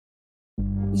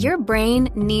Your brain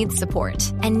needs support,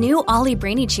 and new Ollie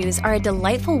Brainy Chews are a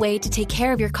delightful way to take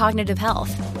care of your cognitive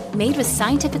health. Made with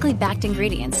scientifically backed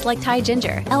ingredients like Thai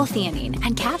ginger, L-theanine,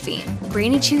 and caffeine,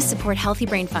 Brainy Chews support healthy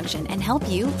brain function and help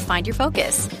you find your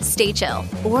focus, stay chill,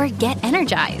 or get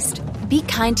energized. Be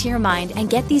kind to your mind and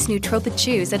get these nootropic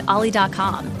chews at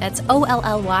ollie.com. That's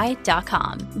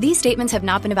OLLY.com. These statements have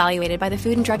not been evaluated by the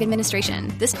Food and Drug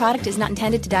Administration. This product is not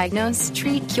intended to diagnose,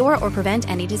 treat, cure, or prevent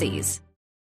any disease.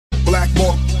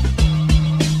 Blackmore.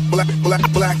 Blackmore.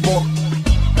 Blackmore.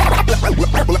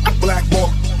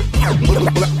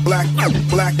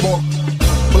 Blackmore.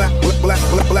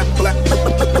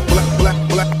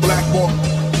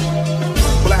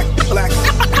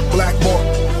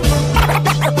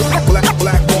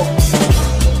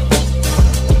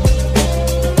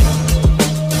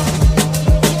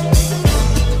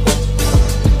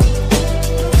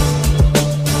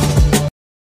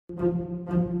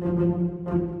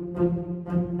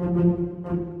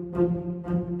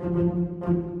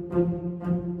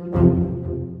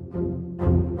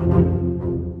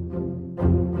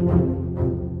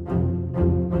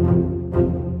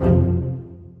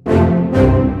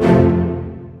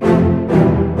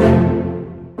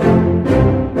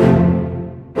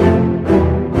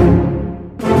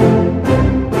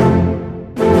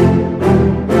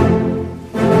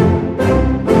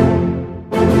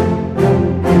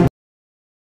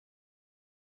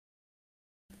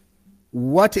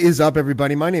 What is up,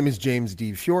 everybody? My name is James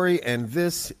D. Fiore, and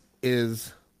this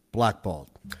is Blackballed.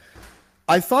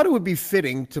 I thought it would be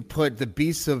fitting to put the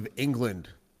Beasts of England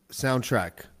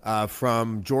soundtrack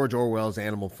from George Orwell's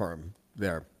Animal Farm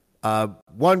there.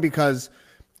 One, because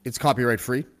it's copyright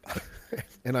free,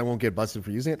 and I won't get busted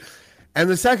for using it. And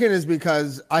the second is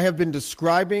because I have been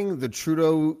describing the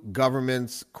Trudeau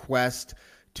government's quest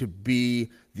to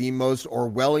be the most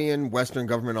Orwellian Western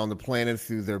government on the planet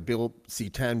through their Bill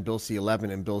C-10, Bill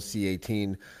C-11, and Bill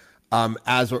C-18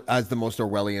 as the most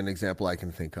Orwellian example I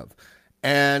can think of.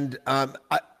 And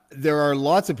there are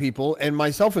lots of people, and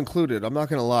myself included, I'm not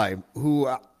going to lie, who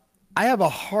I have a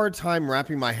hard time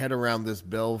wrapping my head around this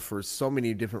bill for so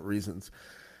many different reasons.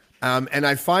 And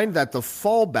I find that the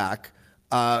fallback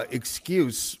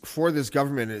excuse for this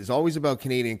government is always about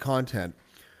Canadian content.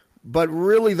 But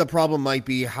really the problem might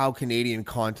be how Canadian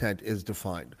content is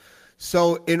defined.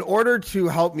 So in order to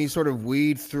help me sort of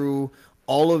weed through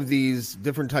all of these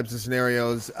different types of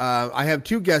scenarios, I have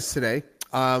two guests today.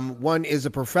 One is a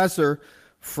professor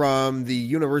from the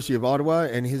University of Ottawa,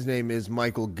 and his name is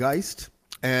Michael Geist.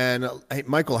 And hey,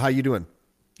 Michael, how you doing?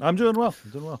 I'm doing well.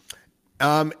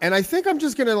 And I think I'm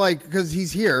just going to because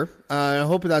he's here, I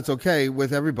hope that's okay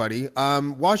with everybody.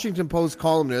 Washington Post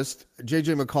columnist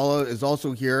JJ McCullough is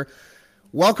also here.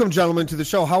 Welcome, gentlemen, to the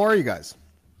show. How are you guys?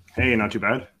 Hey, not too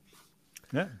bad.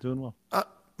 Yeah, doing well.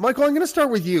 Michael, I'm going to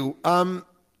start with you.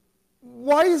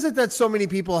 Why is it that so many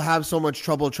people have so much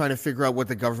trouble trying to figure out what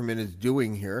the government is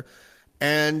doing here?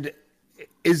 And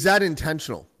is that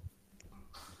intentional?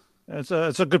 It's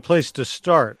a good place to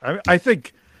start.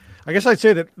 I guess I'd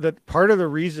say that part of the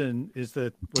reason is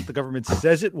that what the government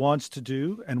says it wants to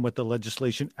do and what the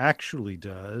legislation actually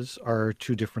does are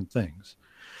two different things.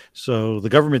 So the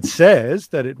government says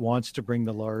that it wants to bring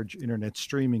the large internet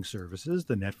streaming services,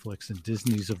 the Netflix and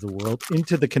Disneys of the world,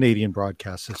 into the Canadian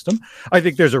broadcast system. I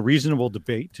think there's a reasonable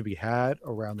debate to be had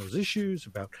around those issues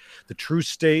about the true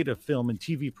state of film and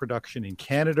TV production in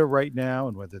Canada right now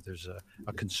and whether there's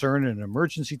a concern and an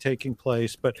emergency taking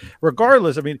place. But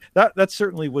regardless, I mean, that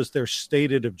certainly was their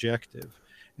stated objective.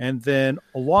 And then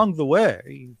along the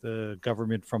way, the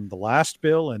government from the last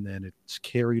bill, and then it's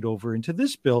carried over into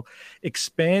this bill,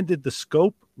 expanded the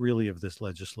scope really of this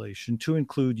legislation to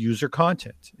include user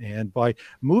content. And by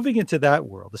moving into that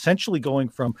world, essentially going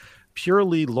from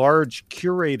purely large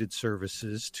curated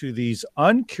services to these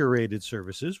uncurated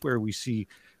services where we see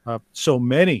so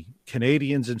many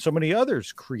Canadians and so many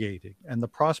others creating, and the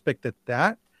prospect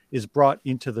that is brought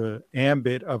into the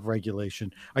ambit of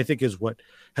regulation, I think is what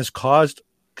has caused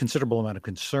considerable amount of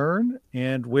concern,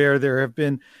 and where there have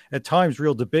been at times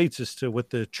real debates as to what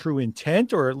the true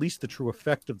intent or at least the true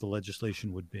effect of the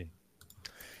legislation would be.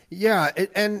 Yeah,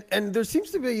 and there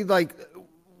seems to be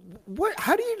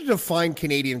how do you define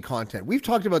Canadian content? We've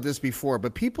talked about this before,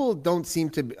 but people don't seem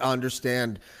to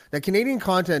understand that Canadian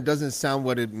content doesn't sound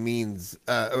what it means,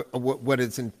 what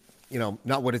it's in,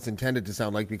 not what it's intended to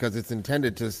sound like, because it's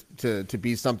intended to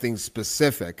be something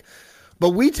specific.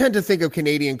 But we tend to think of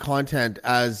Canadian content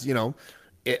as,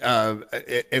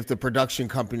 if the production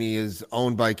company is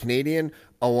owned by Canadian,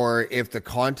 or if the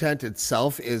content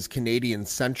itself is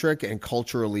Canadian-centric and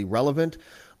culturally relevant.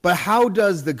 But how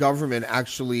does the government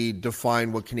actually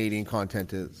define what Canadian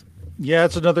content is? Yeah,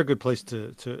 it's another good place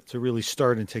to really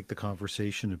start and take the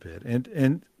conversation a bit.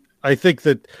 And I think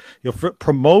that for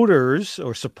promoters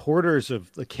or supporters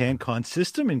of the CanCon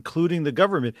system, including the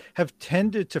government, have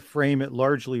tended to frame it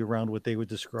largely around what they would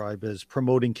describe as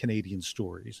promoting Canadian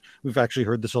stories. We've actually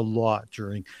heard this a lot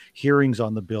during hearings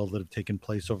on the bill that have taken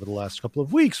place over the last couple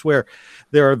of weeks, where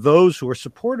there are those who are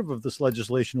supportive of this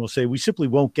legislation will say we simply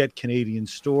won't get Canadian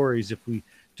stories if we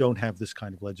don't have this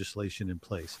kind of legislation in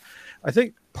place. I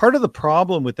think part of the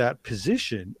problem with that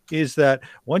position is that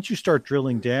once you start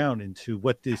drilling down into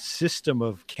what this system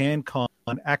of CanCon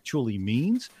actually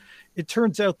means, it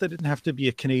turns out that it didn't have to be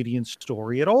a Canadian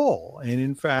story at all. And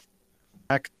in fact,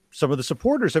 some of the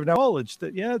supporters have acknowledged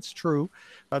that, yeah, it's true.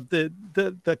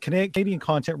 The Canadian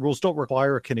content rules don't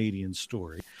require a Canadian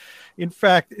story. In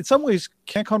fact, in some ways,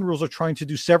 CanCon rules are trying to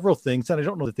do several things, and I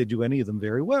don't know that they do any of them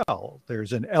very well.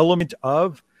 There's an element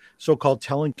of so-called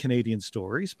telling Canadian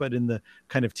stories, but in the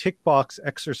kind of tick box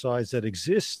exercise that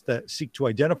exists that seek to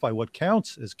identify what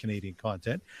counts as Canadian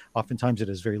content, oftentimes it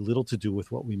has very little to do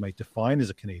with what we might define as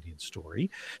a Canadian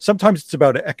story. Sometimes it's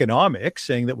about economics,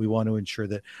 saying that we want to ensure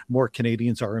that more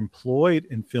Canadians are employed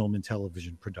in film and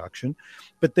television production.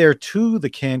 But there too,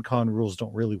 the CanCon rules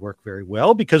don't really work very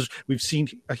well because we've seen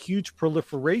a huge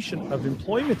proliferation of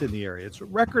employment in the area. It's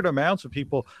record amounts of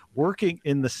people working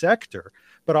in the sector,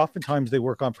 but oftentimes they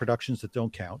work on productions that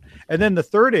don't count. And then the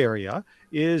third area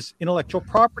is intellectual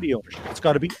property ownership. It's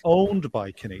got to be owned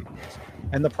by Canadians.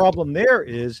 And the problem there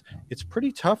is it's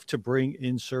pretty tough to bring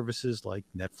in services like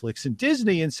Netflix and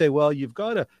Disney and say, well, you've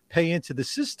got to pay into the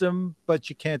system, but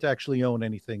you can't actually own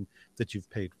anything that you've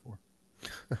paid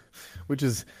for. Which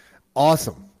is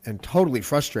awesome and totally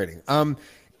frustrating.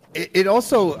 It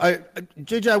also,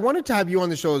 JJ, I wanted to have you on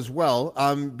the show as well,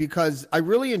 because I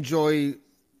really enjoy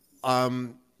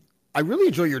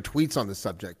your tweets on this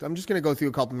subject. I'm just going to go through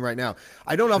a couple of them right now.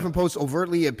 I don't often post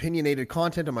overtly opinionated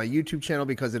content on my YouTube channel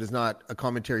because it is not a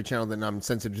commentary channel and I'm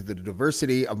sensitive to the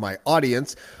diversity of my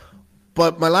audience.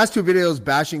 But my last two videos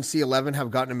bashing C11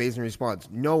 have gotten amazing response.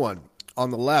 No one on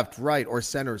the left, right, or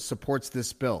center supports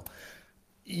this bill.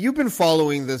 You've been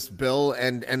following this bill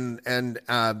and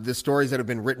the stories that have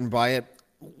been written by it.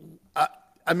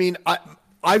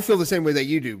 I feel the same way that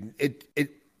you do.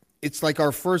 It's like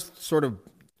our first sort of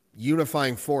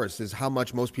unifying force is how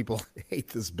much most people hate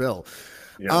this bill.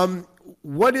 Yeah.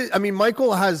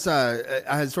 Michael has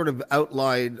sort of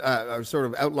outlined how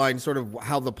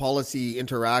the policy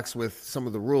interacts with some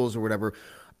of the rules or whatever.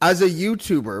 As a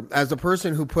YouTuber, as a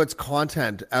person who puts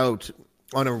content out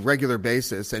on a regular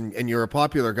basis, and you're a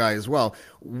popular guy as well,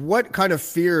 what kind of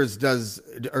fears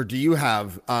do you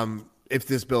have if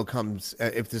this bill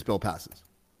passes?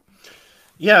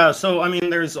 Yeah, so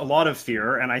there's a lot of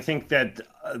fear, and I think that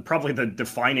probably the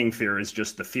defining fear is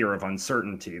just the fear of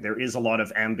uncertainty. There is a lot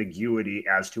of ambiguity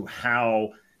as to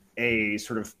how a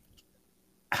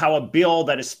bill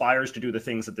that aspires to do the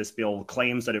things that this bill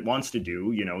claims that it wants to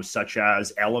do, such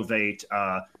as elevate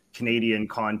Canadian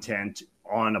content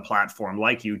on a platform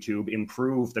like YouTube,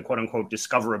 improve the quote-unquote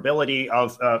discoverability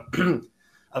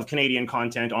of Canadian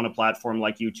content on a platform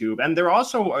like YouTube. And there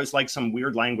also is some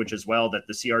weird language as well that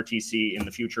the CRTC in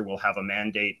the future will have a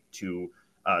mandate to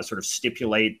sort of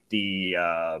stipulate the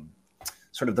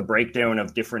the breakdown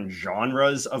of different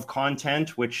genres of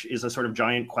content, which is a sort of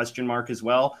giant question mark as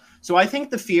well. So I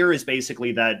think the fear is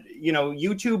basically that,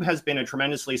 YouTube has been a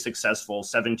tremendously successful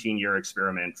 17-year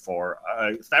experiment for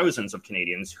thousands of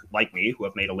Canadians like me who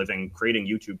have made a living creating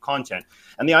YouTube content.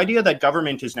 And the idea that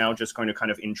government is now just going to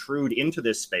kind of intrude into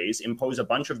this space, impose a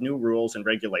bunch of new rules and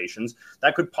regulations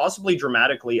that could possibly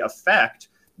dramatically affect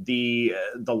the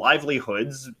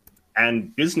livelihoods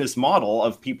and business model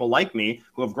of people like me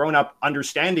who have grown up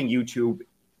understanding YouTube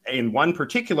in one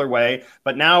particular way,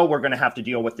 but now we're going to have to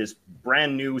deal with this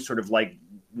brand new sort of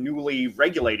newly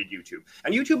regulated YouTube.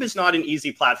 And YouTube is not an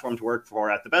easy platform to work for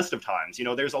at the best of times.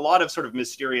 There's a lot of sort of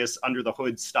mysterious under the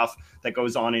hood stuff that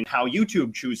goes on in how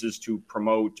YouTube chooses to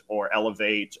promote or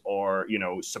elevate or,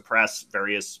 suppress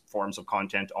various forms of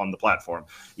content on the platform.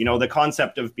 The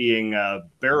concept of being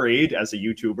buried as a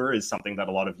YouTuber is something that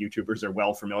a lot of YouTubers are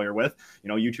well familiar with.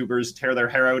 YouTubers tear their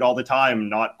hair out all the time,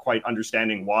 not quite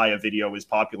understanding why a video is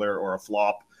popular or a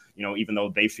flop, even though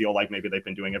they feel like maybe they've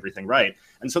been doing everything right.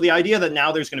 And so the idea that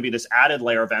now there's going to be this added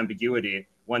layer of ambiguity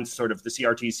once sort of the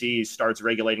CRTC starts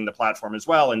regulating the platform as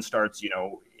well and starts,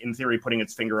 in theory, putting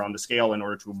its finger on the scale in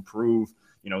order to improve,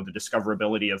 the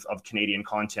discoverability of Canadian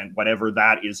content, whatever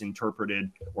that is interpreted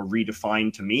or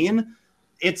redefined to mean.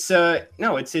 It's a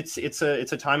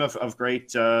time of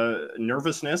great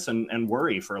nervousness and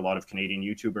worry for a lot of Canadian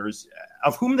YouTubers,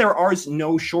 of whom there is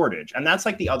no shortage. And that's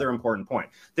the other important point.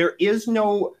 There is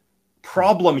no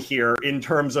problem here in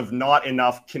terms of not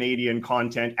enough Canadian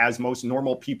content as most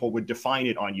normal people would define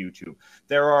it on YouTube.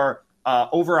 There are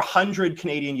over 100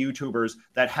 Canadian YouTubers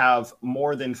that have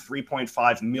more than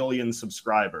 3.5 million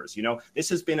subscribers. You know, this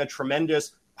has been a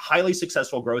tremendous, highly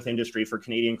successful growth industry for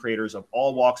Canadian creators of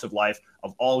all walks of life,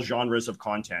 of all genres of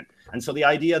content. And so the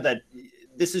idea that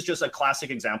this is just a classic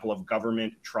example of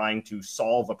government trying to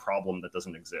solve a problem that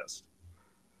doesn't exist.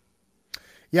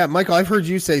 Yeah, Michael, I've heard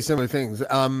you say similar things.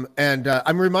 And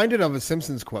I'm reminded of a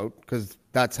Simpsons quote, because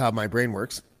that's how my brain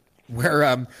works,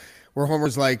 where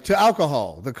Homer's like, to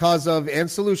alcohol, the cause of and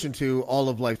solution to all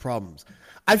of life's problems.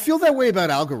 I feel that way about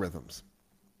algorithms.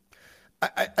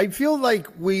 I feel like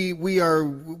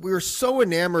we're so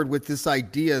enamored with this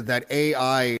idea that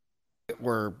AI,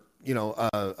 or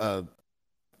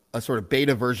a sort of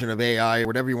beta version of AI, or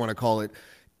whatever you want to call it,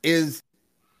 is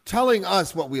telling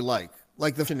us what we like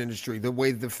the fashion industry, the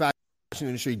way the fashion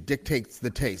industry dictates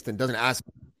the taste and doesn't ask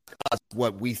us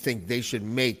what we think they should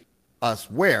make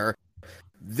us wear.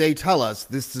 They tell us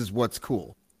this is what's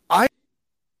cool.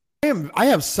 I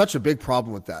have such a big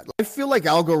problem with that. I feel like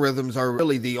algorithms are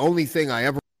really the only thing I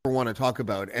ever want to talk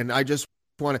about. And I just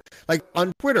want to, like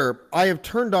on Twitter, I have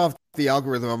turned off the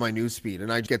algorithm on my newsfeed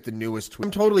and I get the newest tweet.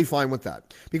 I'm totally fine with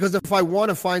that, because if I want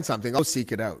to find something, I'll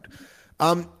seek it out.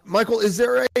 Michael, is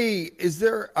there a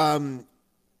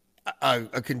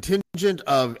contingent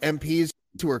of MPs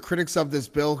who are critics of this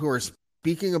bill who are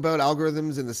speaking about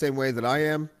algorithms in the same way that I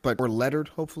am, but we're lettered,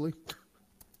 hopefully?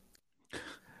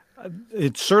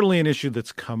 It's certainly an issue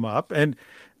that's come up, and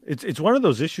it's one of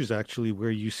those issues actually where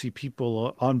you see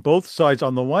people on both sides.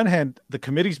 On the one hand, the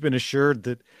committee's been assured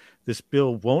that this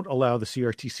bill won't allow the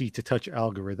CRTC to touch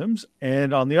algorithms,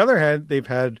 and on the other hand, they've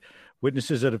had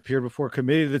witnesses that appeared before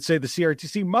committee that say the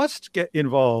CRTC must get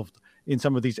involved in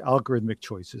some of these algorithmic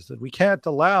choices, that we can't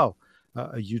allow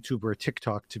a YouTube or a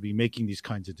TikTok to be making these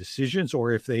kinds of decisions,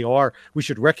 or if they are, we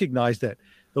should recognize that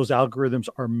those algorithms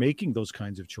are making those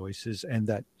kinds of choices, and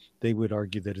that they would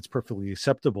argue that it's perfectly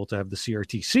acceptable to have the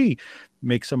CRTC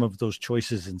make some of those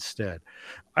choices instead.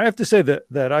 I have to say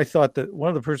that I thought that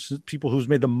one of the people who's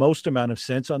made the most amount of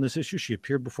sense on this issue, she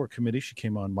appeared before committee, she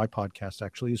came on my podcast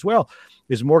actually as well,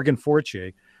 is Morgan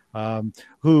Fortier,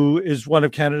 who is one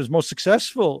of Canada's most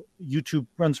successful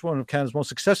runs one of Canada's most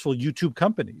successful YouTube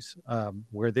companies,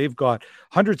 where they've got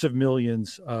hundreds of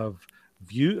millions of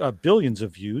billions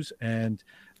of views and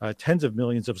tens of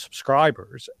millions of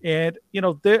subscribers. And,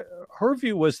 her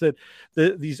view was that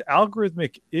these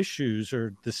algorithmic issues,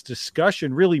 or this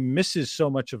discussion, really misses so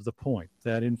much of the point,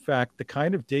 that in fact, the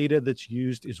kind of data that's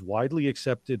used is widely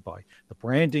accepted by the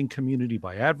branding community,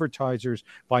 by advertisers,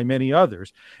 by many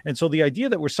others. And so the idea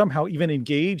that we're somehow even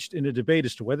engaged in a debate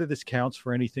as to whether this counts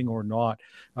for anything or not,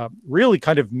 really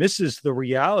kind of misses the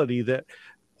reality that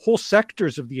whole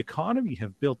sectors of the economy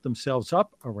have built themselves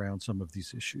up around some of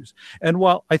these issues. And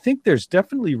while I think there's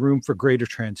definitely room for greater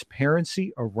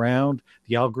transparency around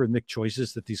the algorithmic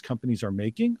choices that these companies are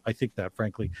making, I think that,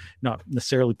 frankly, not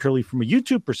necessarily purely from a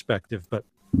YouTube perspective, but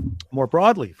more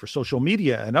broadly for social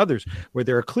media and others, where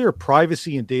there are clear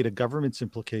privacy and data governance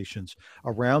implications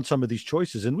around some of these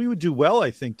choices. And we would do well,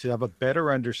 I think, to have a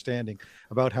better understanding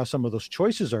about how some of those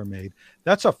choices are made.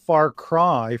 That's a far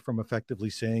cry from effectively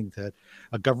saying that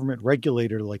a government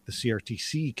regulator like the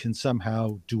CRTC can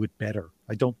somehow do it better.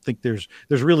 I don't think there's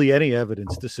really any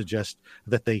evidence to suggest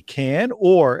that they can,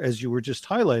 or, as you were just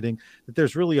highlighting, that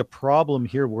there's really a problem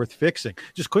here worth fixing.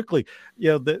 Just quickly,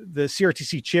 the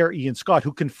CRTC chair, Ian Scott,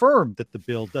 who confirmed that the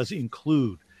bill does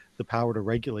include the power to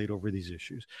regulate over these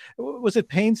issues, was at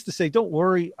pains to say, don't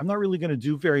worry, I'm not really going to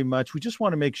do very much. We just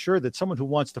want to make sure that someone who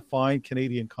wants to find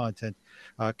Canadian content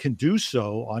can do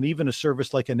so on even a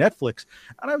service like a Netflix.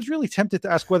 And I was really tempted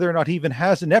to ask whether or not he even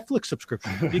has a Netflix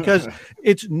subscription, because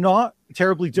it's not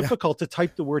terribly difficult to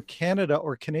type the word Canada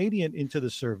or Canadian into the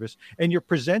service, and you're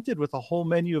presented with a whole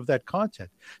menu of that content.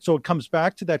 So it comes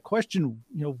back to that question,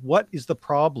 what is the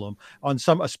problem on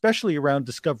some, especially around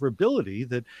discoverability,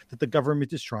 that the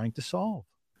government is trying to solve?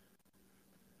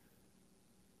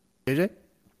 AJ?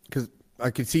 Because I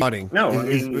could see nodding.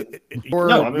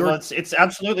 It's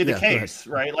absolutely the case,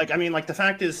 right? The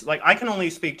fact is, I can only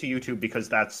speak to YouTube because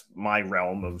that's my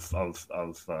realm of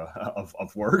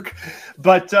work.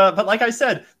 But like I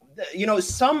said,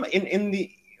 some of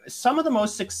the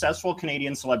most successful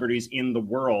Canadian celebrities in the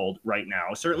world right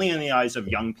now, certainly in the eyes of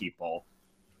young people,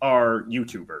 are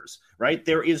YouTubers, right?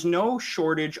 There is no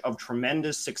shortage of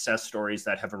tremendous success stories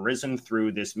that have arisen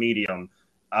through this medium.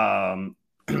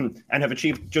 and have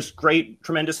achieved just great,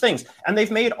 tremendous things. And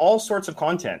they've made all sorts of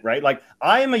content, right? Like,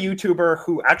 I am a YouTuber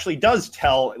who actually does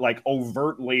tell like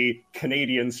overtly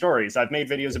Canadian stories. I've made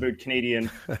videos about Canadian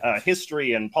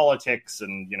history and politics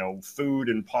and, food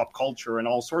and pop culture and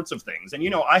all sorts of things. And,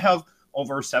 I have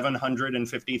over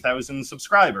 750,000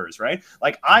 subscribers, right?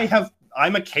 Like,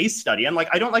 I'm a case study, and like,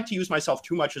 I don't like to use myself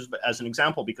too much as an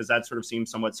example because that sort of seems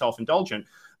somewhat self-indulgent,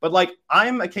 but like,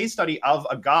 I'm a case study of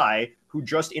a guy who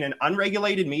just in an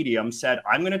unregulated medium said,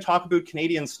 I'm going to talk about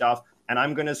Canadian stuff and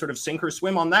I'm going to sort of sink or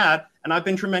swim on that. And I've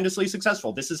been tremendously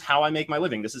successful. This is how I make my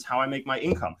living. This is how I make my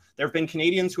income. There have been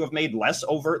Canadians who have made less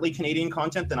overtly Canadian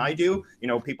content than I do.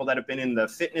 People that have been in the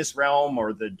fitness realm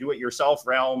or the do-it-yourself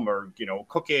realm or,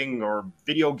 cooking or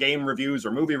video game reviews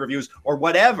or movie reviews or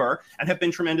whatever, and have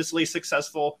been tremendously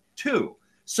successful too.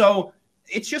 So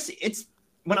it's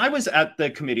when I was at the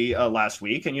committee last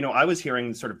week, and, I was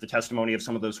hearing sort of the testimony of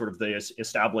some of those sort of the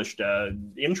established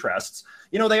interests,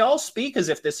 they all speak as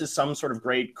if this is some sort of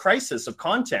great crisis of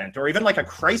content or even like a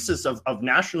crisis of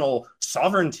national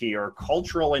sovereignty or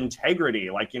cultural integrity,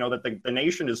 like, that the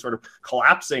nation is sort of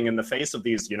collapsing in the face of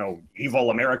these, evil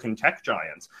American tech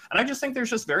giants. And I just think there's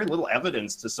just very little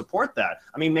evidence to support that.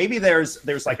 I mean, maybe there's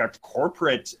like a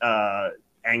corporate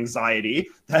anxiety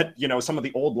that, some of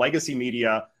the old legacy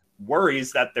media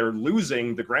worries that they're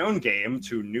losing the ground game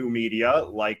to new media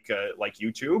like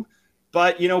YouTube.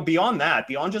 But, beyond that,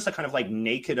 beyond just a kind of like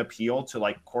naked appeal to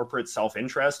like corporate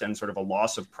self-interest and sort of a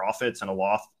loss of profits and a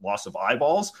loss of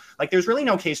eyeballs, like, there's really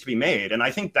no case to be made. And I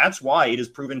think that's why it has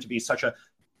proven to be such a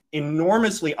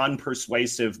enormously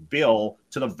unpersuasive bill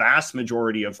to the vast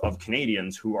majority of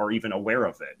Canadians who are even aware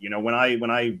of it. When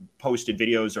I posted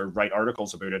videos or write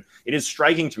articles about it, it is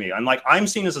striking to me. I'm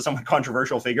seen as a somewhat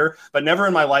controversial figure, but never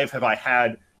in my life have I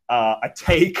had a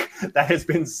take that has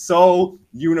been so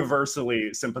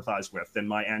universally sympathized with than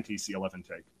my anti-C11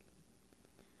 take.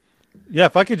 Yeah,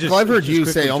 if I could just... Well, I've heard you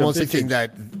say almost a thing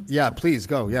that... Yeah, please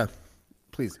go. Yeah.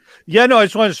 Please. Yeah, no, I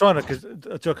just wanted to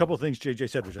because to a couple of things JJ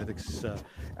said, which I think is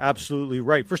absolutely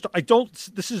right. First,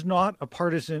 this is not a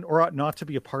partisan or ought not to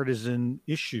be a partisan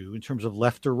issue in terms of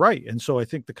left or right. And so I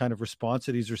think the kind of response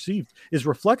that he's received is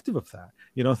reflective of that.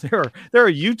 There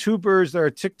are YouTubers, there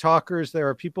are TikTokers, there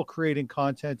are people creating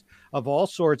content of all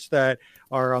sorts that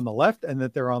are on the left and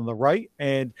that they're on the right.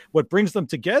 And what brings them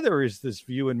together is this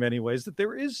view in many ways that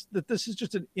this is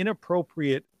just an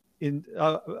inappropriate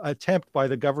attempt by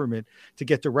the government to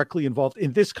get directly involved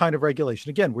in this kind of regulation.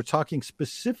 Again, we're talking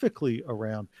specifically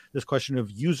around this question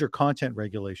of user content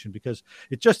regulation because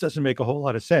it just doesn't make a whole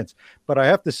lot of sense. But I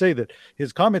have to say that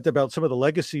his comment about some of the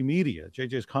legacy media,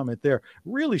 JJ's comment there,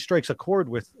 really strikes a chord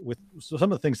with some of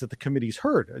the things that the committee's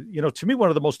heard. To me, one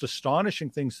of the most astonishing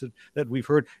things that we've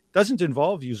heard doesn't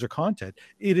involve user content.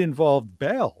 It involved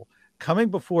Bell coming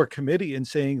before committee and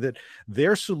saying that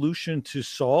their solution to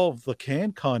solve the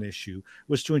CanCon issue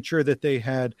was to ensure that they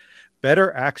had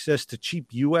better access to cheap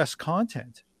U.S.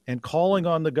 content and calling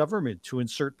on the government to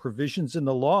insert provisions in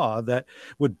the law that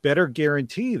would better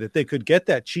guarantee that they could get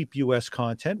that cheap U.S.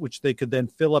 content, which they could then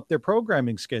fill up their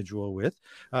programming schedule with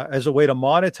as a way to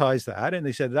monetize that. And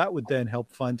they said that would then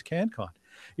help fund CanCon.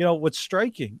 What's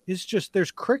striking is just there's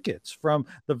crickets from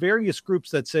the various groups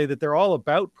that say that they're all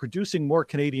about producing more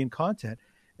Canadian content.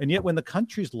 And yet when the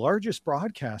country's largest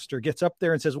broadcaster gets up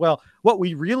there and says, well, what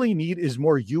we really need is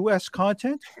more U.S.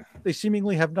 content, they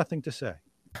seemingly have nothing to say.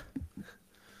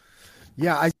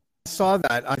 Yeah, I saw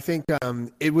that. I think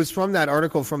it was from that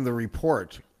article from the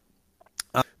report.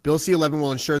 Bill C-11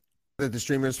 will ensure that the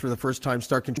streamers for the first time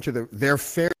start contributing to their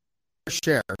fair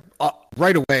share.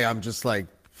 Right away, I'm just like,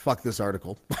 fuck this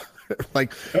article.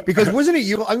 Because wasn't it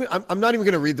you? I'm not even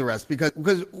going to read the rest because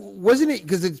wasn't it,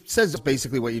 because it says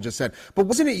basically what you just said, but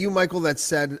wasn't it you, Michael, that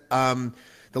said the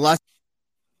last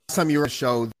time you were on the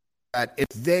show that if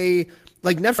they,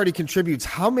 like, Netflix already contributes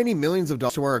how many millions of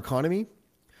dollars to our economy?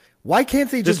 Why can't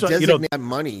they just designate that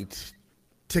money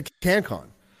to CanCon?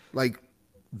 Why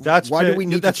do we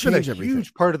need to change everything? That's been a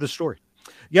huge part of the story.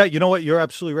 Yeah, you know what? You're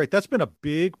absolutely right. That's been a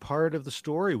big part of the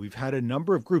story. We've had a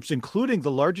number of groups, including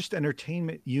the largest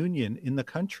entertainment union in the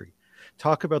country,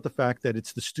 talk about the fact that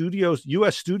it's the studios,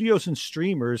 U.S. studios and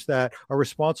streamers that are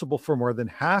responsible for more than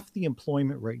half the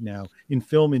employment right now in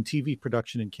film and TV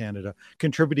production in Canada,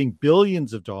 contributing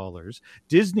billions of dollars.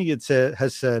 Disney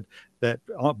has said that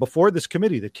before this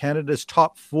committee that Canada's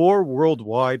top 4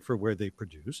 worldwide for where they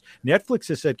produce. Netflix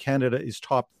has said Canada is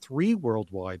top 3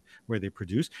 worldwide where they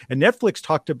produce. And Netflix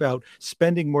talked about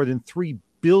spending more than $3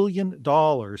 billion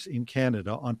in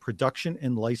Canada on production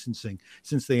and licensing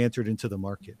since they entered into the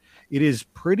market. It is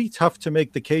pretty tough to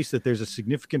make the case that there's a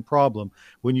significant problem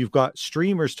when you've got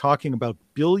streamers talking about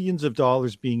billions of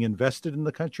dollars being invested in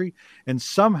the country, and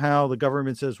somehow the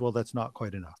government says, well, that's not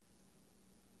quite enough.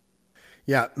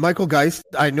 Yeah, Michael Geist,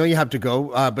 I know you have to go,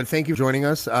 but thank you for joining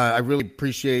us. I really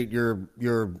appreciate your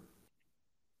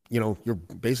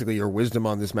basically your wisdom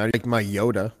on this matter. Like my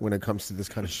Yoda when it comes to this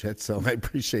kind of shit. So I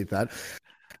appreciate that.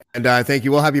 And thank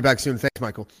you. We'll have you back soon. Thanks,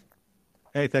 Michael.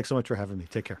 Hey, thanks so much for having me.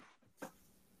 Take care.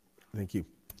 Thank you.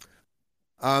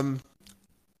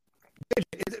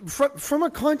 From a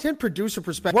content producer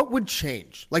perspective, what would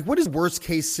change? Like, what is the worst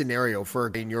case scenario for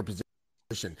in your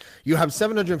position? You have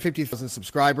 750,000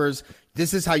 subscribers.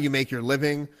 This is how you make your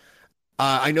living.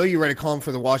 I know you write a column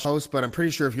for the Washington Post, but I'm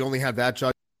pretty sure if you only had that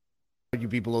job, you'd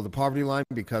be below the poverty line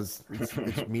because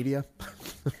it's media.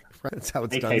 Right? That's how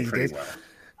it's done these days. Well.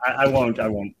 I won't.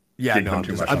 Yeah, no, I'm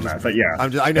just, but yeah,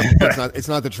 I know it's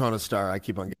not the Toronto Star. I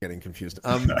keep on getting confused.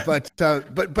 But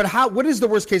how? What is the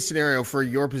worst case scenario for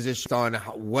your position on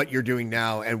what you're doing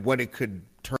now and what it could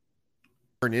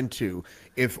turn into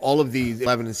if all of these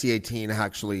 11 and C18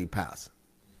 actually pass?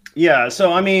 Yeah.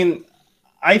 So I mean,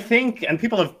 I think, and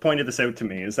people have pointed this out to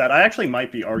me, is that I actually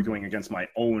might be arguing against my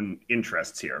own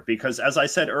interests here because, as I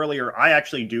said earlier, I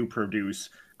actually do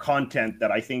produce content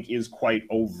that I think is quite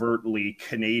overtly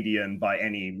Canadian by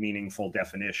any meaningful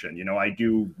definition. You know, I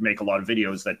do make a lot of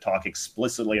videos that talk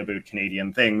explicitly about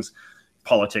Canadian things,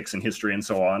 politics and history and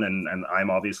so on. And I'm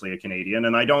obviously a Canadian,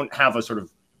 and I don't have a sort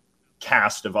of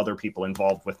cast of other people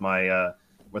involved with my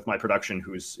production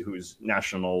whose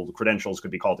national credentials could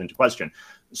be called into question.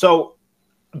 So,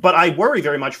 but I worry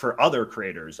very much for other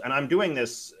creators, and I'm doing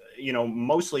this, you know,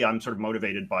 mostly I'm sort of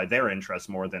motivated by their interest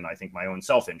more than I think my own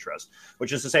self-interest,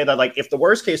 which is to say that, like, if the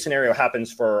worst case scenario happens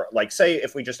for, like, say,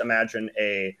 if we just imagine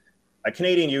a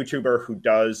Canadian YouTuber who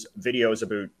does videos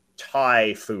about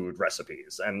Thai food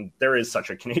recipes, and there is such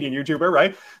a Canadian YouTuber,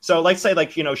 right? So let's say,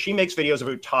 like, you know, she makes videos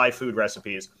about Thai food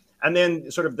recipes, and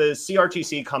then sort of the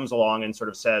CRTC comes along and sort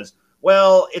of says,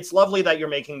 well, it's lovely that you're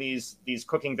making these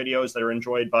cooking videos that are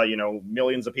enjoyed by, you know,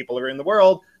 millions of people around the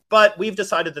world, but we've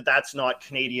decided that that's not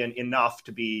Canadian enough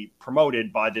to be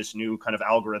promoted by this new kind of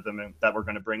algorithm that we're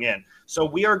going to bring in. So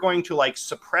we are going to, like,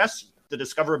 suppress the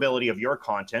discoverability of your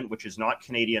content, which is not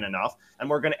Canadian enough, and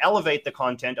we're going to elevate the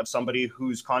content of somebody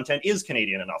whose content is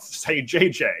Canadian enough, say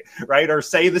JJ, right? Or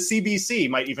say the CBC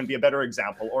might even be a better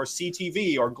example, or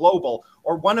CTV or Global,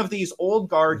 or one of these old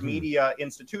guard media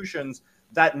institutions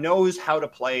that knows how to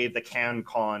play the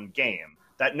CanCon game,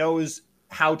 that knows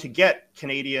how to get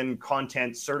Canadian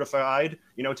content certified,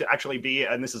 you know, to actually be,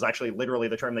 and this is actually literally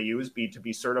the term they use, to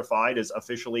be certified as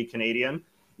officially Canadian,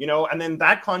 you know, and then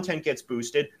that content gets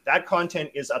boosted. That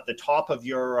content is at the top of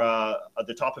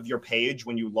your page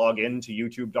when you log into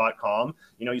youtube.com.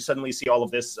 You know, you suddenly see all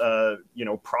of this, you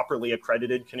know, properly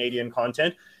accredited Canadian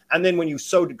content. And then when you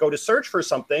go to search for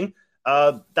something,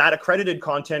 that accredited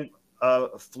content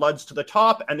floods to the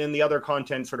top, and then the other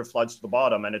content sort of floods to the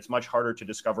bottom, and it's much harder to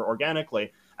discover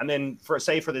organically. And then for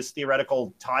this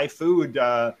theoretical Thai food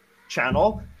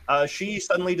channel, she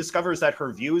suddenly discovers that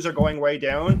her views are going way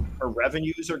down, her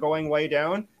revenues are going way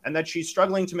down, and that she's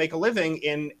struggling to make a living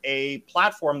in a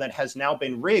platform that has now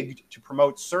been rigged to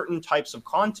promote certain types of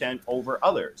content over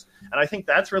others. And I think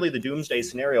that's really the doomsday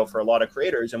scenario for a lot of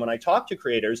creators. And when I talk to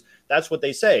creators, that's what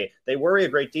they say. They worry a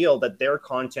great deal that their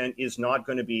content is not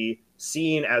going to be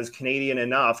seen as Canadian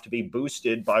enough to be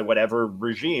boosted by whatever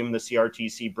regime the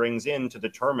CRTC brings in to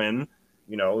determine,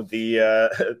 you know,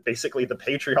 the basically the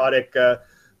patriotic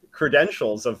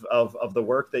credentials of the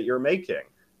work that you're making.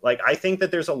 Like, I think that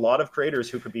there's a lot of creators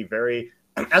who could be very,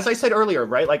 as I said earlier,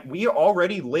 right? Like, we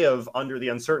already live under the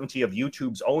uncertainty of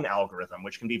YouTube's own algorithm,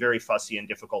 which can be very fussy and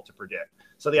difficult to predict.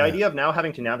 So the idea of now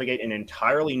having to navigate an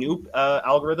entirely new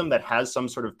algorithm that has some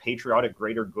sort of patriotic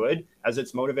greater good as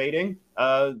its motivating,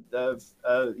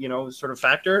 you know, sort of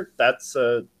factor, that's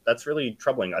really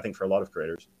troubling, I think, for a lot of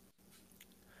creators.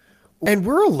 And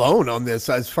we're alone on this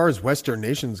as far as Western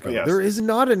nations go. Yes. There is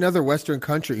not another Western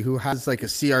country who has like a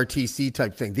CRTC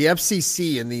type thing. The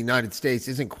FCC in the United States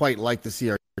isn't quite like the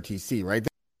CRTC, right?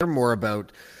 They're more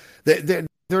about, they're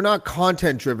not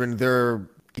content driven. They're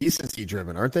decency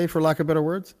driven, aren't they, for lack of better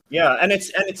words? Yeah, and it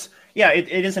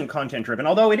isn't content driven.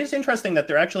 Although it is interesting that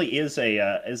there actually is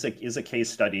a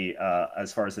case study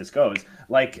as far as this goes.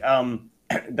 Like,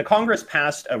 the Congress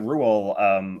passed a rule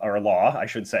or a law, I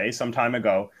should say, some time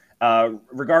ago,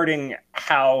 regarding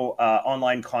how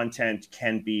online content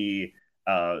can be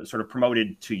sort of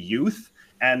promoted to youth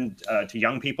and to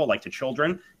young people, like to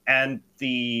children. and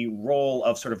the role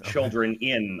of sort of children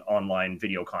in online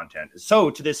video content. So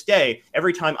to this day,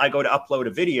 every time I go to upload a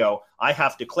video, I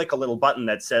have to click a little button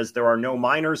that says there are no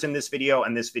minors in this video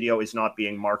and this video is not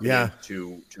being marketed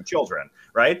to children,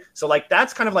 right? So like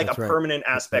that's kind of like permanent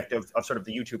aspect of sort of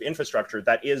the YouTube infrastructure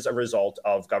that is a result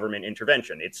of government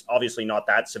intervention. It's obviously not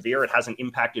that severe. It hasn't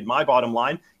impacted my bottom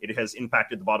line. It has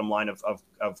impacted the bottom line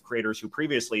of creators who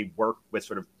previously worked with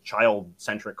sort of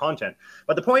child-centric content.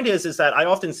 But the point is that I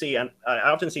often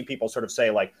see people sort of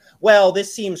say like, well,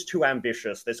 this seems too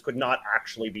ambitious. This could not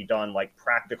actually be done. Like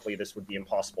practically, this would be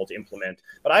impossible to implement.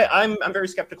 But I'm very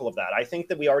skeptical of that. I think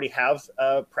that we already have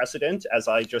a precedent, as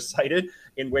I just cited,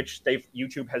 in which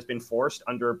YouTube has been forced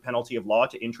under penalty of law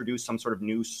to introduce some sort of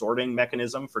new sorting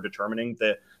mechanism for determining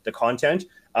the content.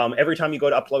 Every time you go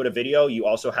to upload a video, you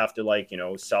also have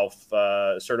to self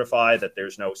certify that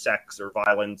there's no sex or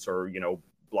violence or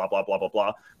blah, blah, blah, blah,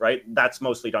 blah, right? That's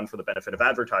mostly done for the benefit of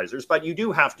advertisers, but you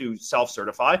do have to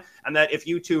self-certify, and that if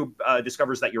YouTube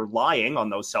discovers that you're lying on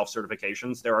those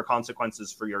self-certifications, there are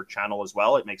consequences for your channel as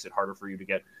well. It makes it harder for you to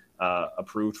get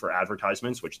approved for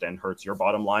advertisements, which then hurts your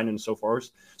bottom line and so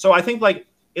forth. So I think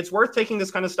it's worth taking this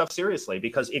kind of stuff seriously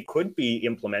because it could be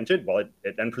implemented. Well,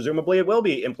 and presumably it will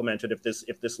be implemented if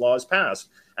this law is passed.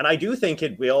 And I do think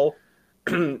it will.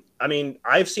 I mean,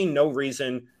 I've seen no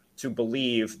reason to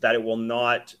believe that it will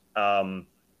not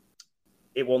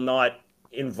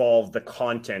involve the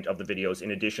content of the videos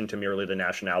in addition to merely the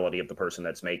nationality of the person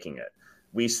that's making it.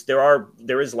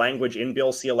 There is language in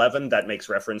Bill C-11 that makes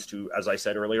reference to, as I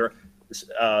said earlier,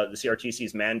 the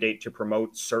CRTC's mandate to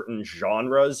promote certain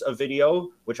genres of video,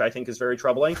 which I think is very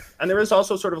troubling. And there is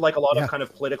also sort of like a lot of kind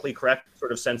of politically correct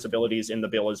sort of sensibilities in the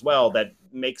bill as well that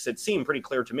makes it seem pretty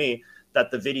clear to me that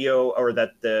the video or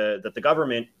that the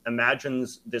government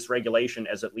imagines this regulation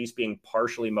as at least being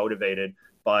partially motivated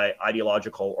by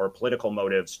ideological or political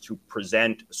motives to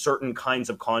present certain kinds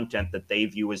of content that they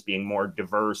view as being more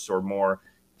diverse or more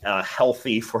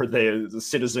healthy for the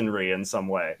citizenry in some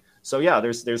way. So yeah,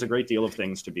 there's a great deal of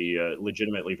things to be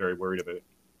legitimately very worried about.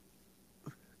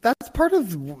 That's part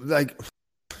of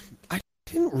I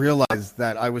didn't realize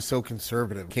that I was so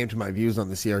conservative. Came to my views on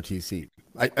the CRTC.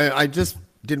 I just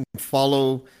didn't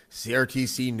follow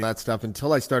CRTC that stuff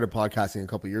until I started podcasting a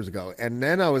couple of years ago, and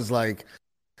then I was like,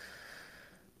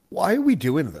 why are we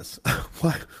doing this?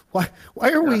 Why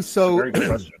are we so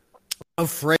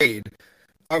afraid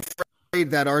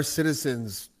that our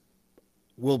citizens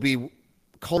will be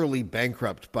culturally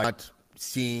bankrupt by not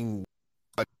seeing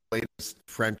what the latest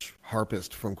French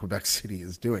harpist from Quebec City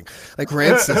is doing? Like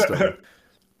grant system.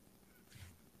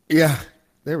 Yeah,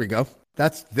 there we go.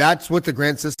 That's what the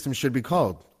grant system should be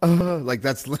called.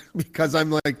 That's because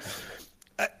I'm like,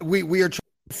 we are.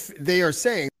 They are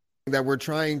saying that we're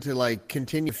trying to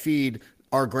continue to feed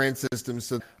our grant system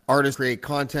so artists create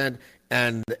content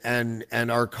and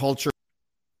our culture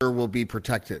will be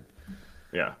protected.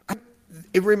 Yeah,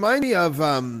 it reminded me of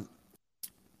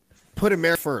Put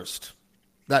America First,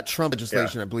 that Trump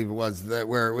legislation, I believe it was,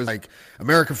 where it was like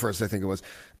America First. I think it was.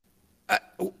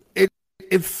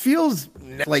 It feels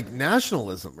like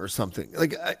nationalism or something.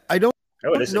 Like I don't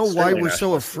know why we're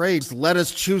so afraid. Let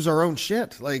us choose our own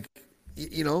shit.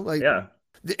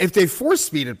 If they force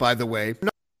feed it, by the way,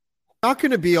 not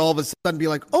going to be all of a sudden be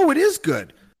like, oh, it is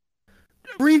good.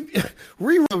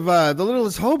 Rerun of The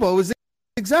Littlest Hobo is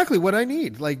exactly what I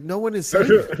need. Like no one is saying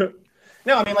it.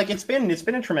 No, I mean, it's been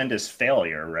a tremendous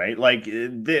failure, right? Like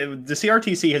the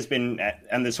CRTC has been,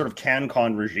 and the sort of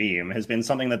CanCon regime has been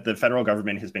something that the federal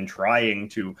government has been trying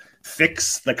to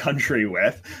fix the country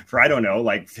with for,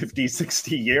 50,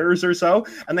 60 years or so.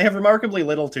 And they have remarkably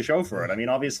little to show for it. I mean,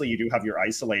 obviously you do have your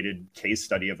isolated case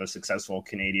study of a successful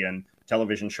Canadian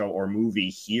television show or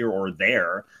movie here or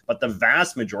there, but the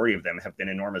vast majority of them have been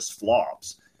enormous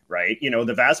flops. Right.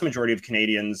 The vast majority of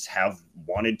Canadians have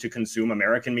wanted to consume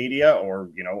American media or,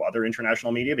 other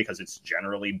international media because it's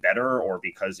generally better or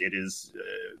because it is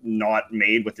not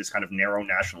made with this kind of narrow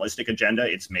nationalistic agenda.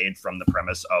 It's made from the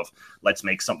premise of let's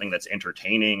make something that's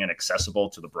entertaining and accessible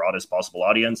to the broadest possible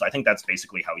audience. I think that's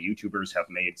basically how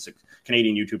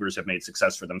Canadian YouTubers have made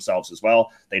success for themselves as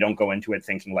well. They don't go into it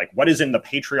thinking what is in the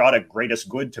patriotic greatest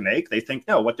good to make? They think,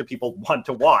 no, what do people want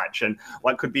to watch and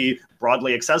what could be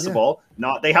broadly accessible?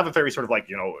 Yeah. They have a very sort of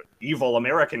evil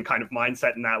American kind of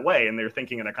mindset in that way. And they're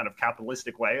thinking in a kind of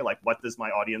capitalistic way, what does my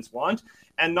audience want?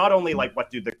 And not only what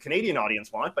do the Canadian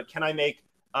audience want, but can I make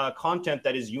content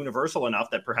that is universal enough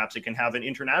that perhaps it can have an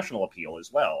international appeal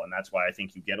as well. And that's why I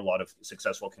think you get a lot of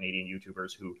successful Canadian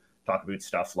YouTubers who talk about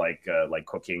stuff like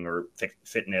cooking or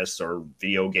fitness or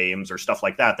video games or stuff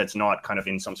like that. That's not kind of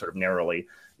in some sort of narrowly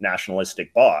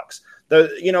nationalistic box.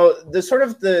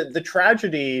 The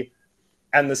tragedy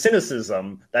and the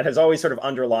cynicism that has always sort of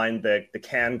underlined the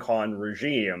CanCon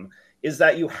regime is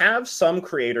that you have some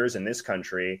creators in this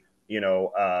country,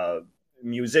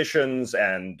 musicians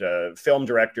and film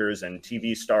directors and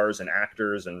TV stars and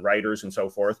actors and writers and so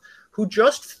forth, who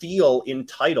just feel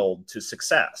entitled to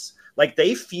success. Like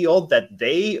they feel that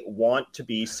they want to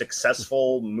be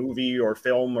successful movie or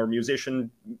film or musician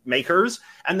makers,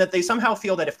 and that they somehow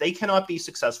feel that if they cannot be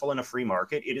successful in a free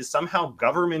market, it is somehow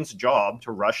government's job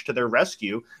to rush to their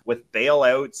rescue with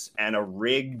bailouts and a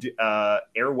rigged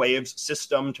airwaves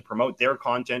system to promote their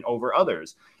content over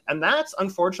others. And that's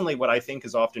unfortunately what I think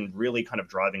is often really kind of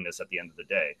driving this at the end of the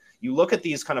day. You look at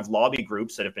these kind of lobby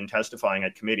groups that have been testifying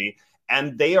at committee,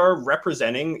 and they are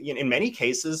representing, in many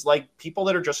cases, like people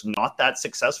that are just not that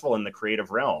successful in the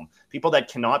creative realm, people that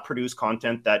cannot produce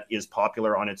content that is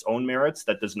popular on its own merits,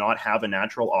 that does not have a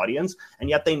natural audience, and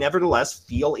yet they nevertheless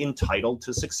feel entitled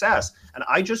to success. And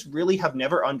I just really have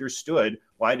never understood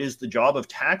why it is the job of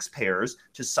taxpayers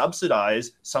to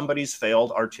subsidize somebody's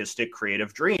failed artistic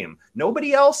creative dream.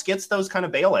 Nobody else gets those kind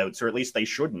of bailouts, or at least they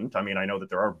shouldn't. I mean, I know that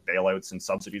there are bailouts and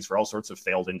subsidies for all sorts of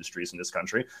failed industries in this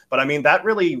country, but I mean, that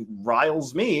really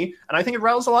riles me. And I think it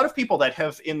riles a lot of people that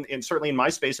have, certainly in my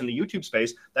space, in the YouTube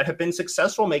space, that have been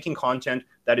successful making content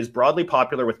that is broadly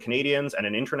popular with Canadians and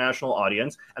an international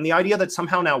audience. And the idea that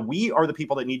somehow now we are the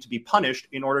people that need to be punished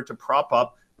in order to prop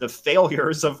up the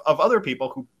failures of other people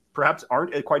who perhaps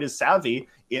aren't quite as savvy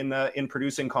in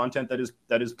producing content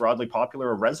that is broadly popular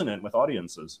or resonant with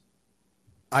audiences.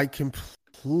 I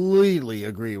completely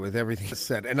agree with everything you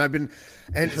said, and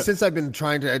since I've been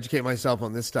trying to educate myself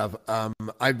on this stuff,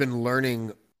 I've been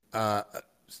learning.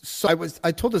 So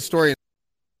I told a story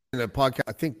in a podcast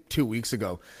I think 2 weeks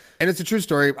ago, and it's a true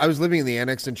story. I was living in the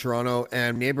annex in Toronto,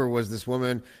 and neighbor was this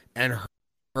woman, and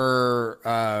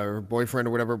her boyfriend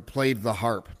or whatever played the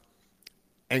harp,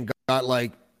 and got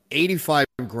like $85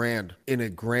 grand in a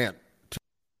grant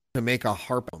to make a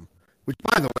harp album, which,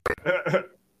 by the way,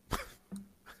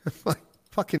 like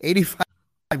fucking $85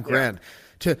 grand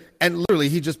and literally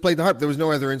he just played the harp. There was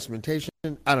no other instrumentation.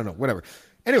 I don't know, whatever.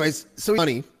 Anyways, so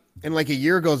money, and like a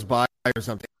year goes by or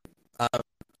something.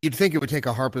 You'd think it would take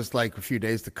a harpist like a few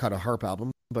days to cut a harp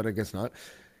album, but I guess not.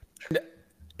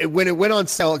 And when it went on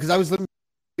sale, because I was living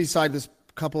beside this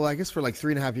couple, I guess for like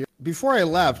 3.5 years before I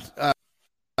left.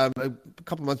 A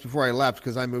couple months before I left,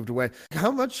 because I moved away.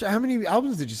 How many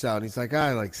albums did you sell? And he's like,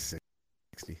 like 60.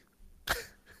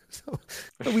 So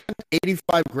we had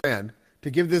 85 grand to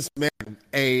give this man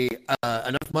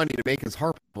enough money to make his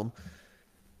harp album.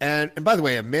 And by the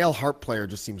way, a male harp player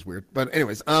just seems weird. But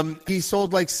anyways, he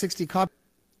sold like 60 copies,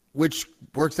 which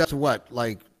works out to what,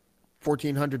 like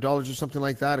 $1,400 or something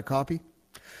like that a copy.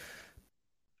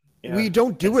 Yeah. We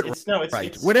don't do it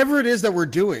right. Whatever it is that we're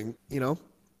doing,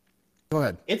 Go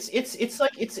ahead.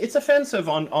 It's offensive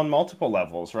on multiple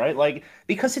levels, right? Like,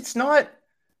 because it's not,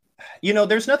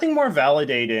 there's nothing more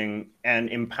validating and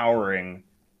empowering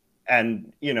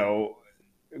and,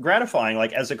 gratifying,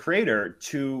 like as a creator,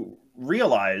 to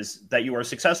realize that you are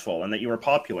successful and that you are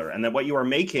popular and that what you are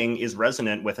making is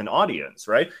resonant with an audience,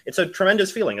 right? It's a tremendous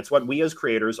feeling. It's what we as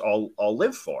creators all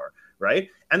live for, right?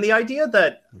 And the idea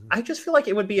that I just feel like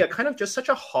it would be a kind of just such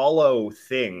a hollow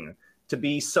thing to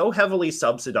be so heavily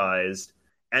subsidized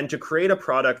and to create a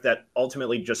product that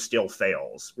ultimately just still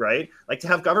fails, right? Like to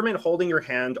have government holding your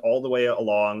hand all the way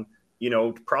along,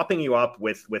 propping you up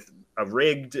with a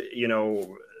rigged,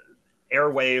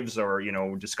 airwaves or,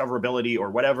 discoverability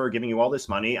or whatever, giving you all this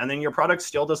money, and then your product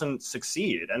still doesn't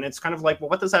succeed. And it's kind of like, well,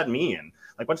 what does that mean?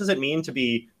 Like, what does it mean to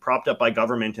be propped up by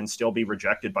government and still be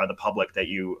rejected by the public that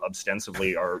you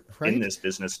ostensibly are in this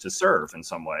business to serve in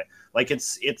some way? Like,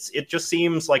 it just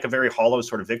seems like a very hollow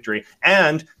sort of victory.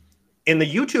 And in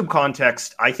the YouTube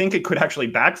context, I think it could actually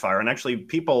backfire. And actually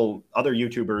other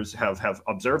YouTubers have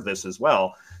observed this as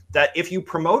well, that if you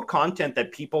promote content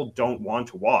that people don't want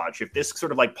to watch, if this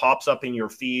sort of like pops up in your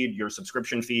feed, your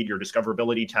subscription feed, your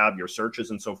discoverability tab, your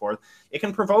searches and so forth, it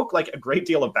can provoke like a great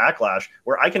deal of backlash,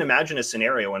 where I can imagine a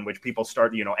scenario in which people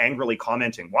start, angrily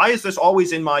commenting, why is this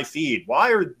always in my feed?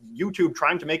 Why are YouTube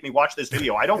trying to make me watch this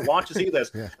video? I don't want to see this.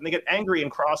 Yeah. And they get angry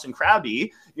and cross and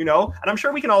crabby, and I'm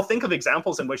sure we can all think of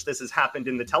examples in which this has happened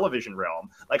in the television realm.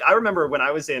 Like I remember when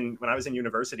I was in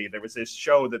university, there was this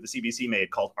show that the CBC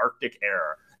made called Arctic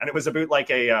Air. And it was about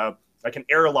like a like an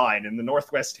airline in the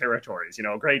Northwest Territories,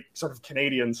 a great sort of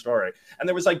Canadian story. And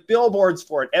there was like billboards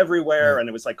for it everywhere, and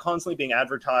it was like constantly being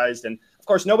advertised. And of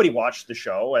course, nobody watched the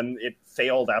show, and it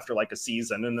failed after like a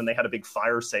season. And then they had a big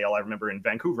fire sale, I remember in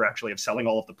Vancouver, actually, of selling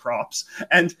all of the props.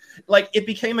 And like it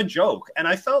became a joke. And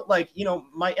I felt like,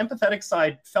 my empathetic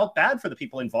side felt bad for the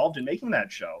people involved in making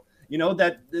that show.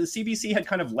 That the CBC had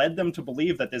kind of led them to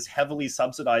believe that this heavily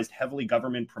subsidized, heavily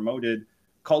government promoted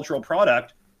cultural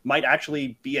product might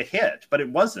actually be a hit, but it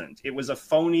wasn't. It was a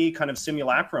phony kind of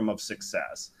simulacrum of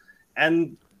success.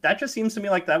 And that just seems to me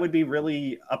like that would be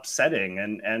really upsetting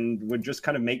and would just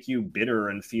kind of make you bitter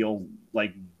and feel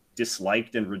like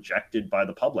disliked and rejected by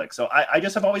the public. So I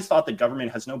just have always thought that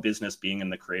government has no business being in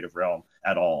the creative realm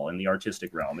at all, in the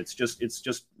artistic realm. It's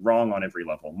just wrong on every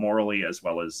level, morally as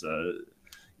well as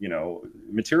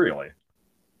materially.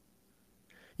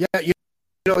 Yeah, it's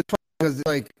funny because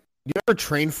like, you ever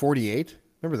Train 48?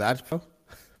 Remember that show?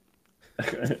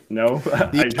 No,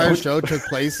 the entire show took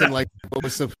place in like what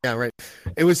was right.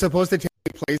 It was supposed to take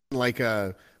place in like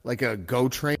a GO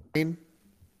train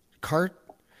cart.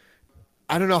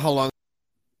 I don't know how long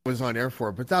it was on air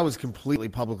for, but that was completely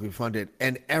publicly funded,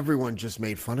 and everyone just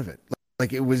made fun of it.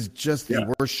 Like it was just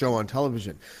the worst show on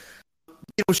television.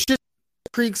 Shit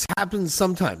creaks happens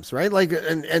sometimes, right? Like,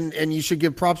 and you should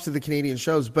give props to the Canadian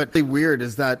shows. But the weird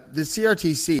is that the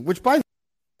CRTC, which by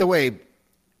the way,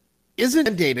 isn't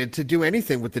mandated to do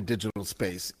anything with the digital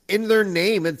space in their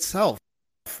name itself.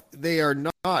 They are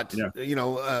not,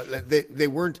 they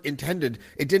weren't intended.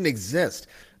 It didn't exist.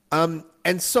 And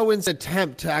so in an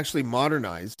attempt to actually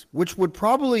modernize, which would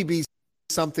probably be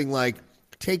something like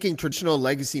taking traditional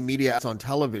legacy media on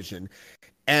television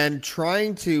and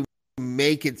trying to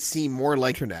make it seem more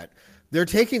like internet. They're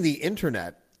taking the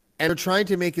internet and they're trying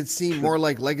to make it seem more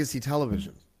like legacy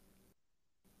television.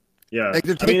 Yeah. Like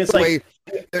they're taking away,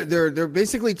 they're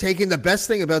basically taking the best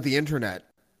thing about the internet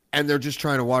and they're just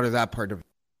trying to water that part of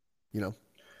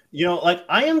it, like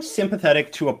I am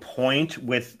sympathetic to a point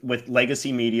with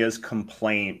legacy media's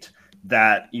complaint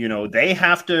that, they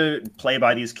have to play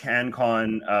by these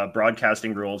CanCon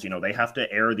broadcasting rules. They have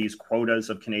to air these quotas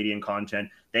of Canadian content.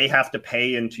 They have to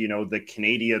pay into, the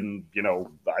Canadian,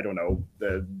 I don't know,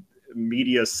 the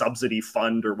media subsidy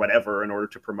fund or whatever in order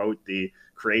to promote the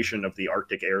creation of the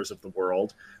Arctic airs of the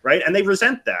world, right? And they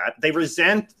resent that. They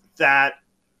resent that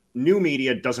new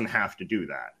media doesn't have to do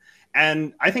that.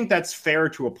 And I think that's fair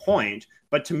to a point.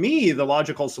 But to me, the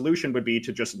logical solution would be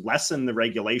to just lessen the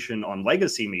regulation on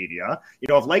legacy media.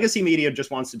 If legacy media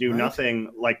just wants to do nothing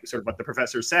like sort of what the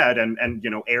professor said and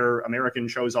air American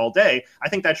shows all day, I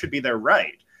think that should be their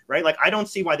right? Like, I don't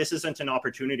see why this isn't an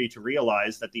opportunity to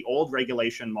realize that the old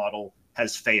regulation model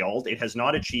has failed. It has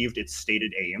not achieved its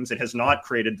stated aims. It has not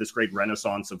created this great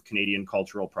renaissance of Canadian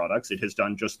cultural products. It has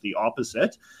done just the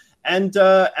opposite. And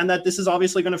that this is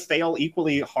obviously going to fail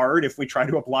equally hard if we try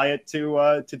to apply it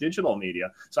to digital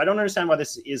media. So I don't understand why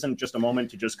this isn't just a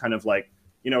moment to just kind of like,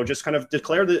 just kind of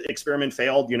declare the experiment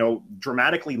failed,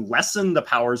 dramatically lessen the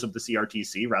powers of the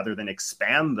CRTC rather than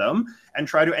expand them and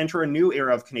try to enter a new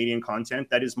era of Canadian content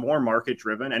that is more market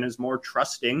driven and is more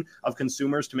trusting of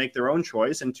consumers to make their own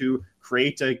choice and to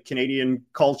create a Canadian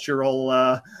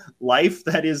cultural life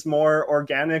that is more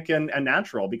organic and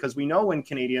natural. Because we know when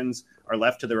Canadians are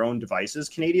left to their own devices,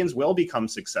 Canadians will become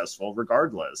successful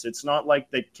regardless. It's not like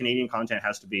that Canadian content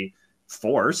has to be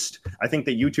forced. I think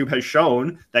that YouTube has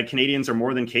shown that Canadians are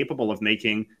more than capable of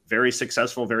making very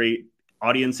successful, very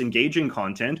audience engaging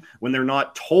content when they're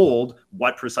not told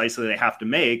what precisely they have to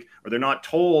make, or they're not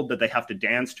told that they have to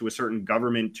dance to a certain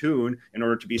government tune in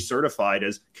order to be certified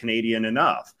as Canadian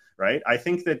enough, right? I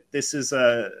think that this is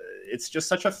it's just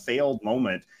such a failed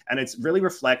moment. And it really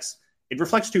reflects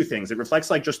two things. It reflects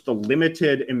like just the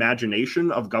limited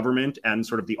imagination of government and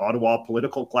sort of the Ottawa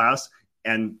political class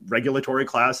and regulatory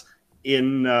class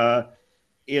in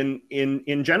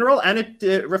general, and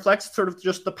it reflects sort of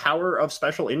just the power of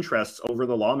special interests over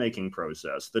the lawmaking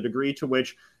process, the degree to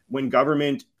which when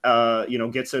government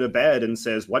gets out of bed and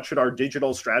says, what should our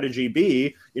digital strategy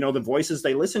be, the voices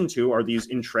they listen to are these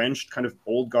entrenched kind of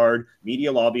old guard media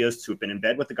lobbyists who have been in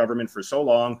bed with the government for so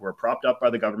long, who are propped up by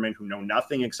the government, who know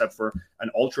nothing except for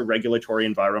an ultra regulatory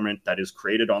environment that is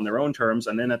created on their own terms.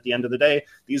 And then at the end of the day,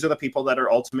 these are the people that are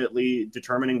ultimately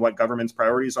determining what government's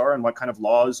priorities are and what kind of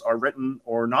laws are written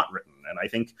or not written. And I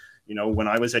think, when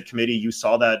I was at committee, you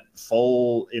saw that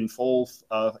in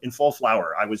full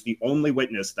flower. I was the only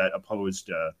witness that opposed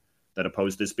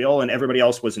this bill, and everybody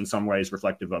else was in some ways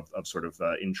reflective of sort of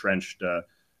entrenched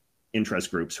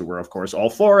interest groups who were, of course, all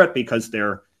for it because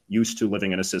they're used to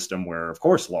living in a system where, of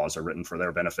course, laws are written for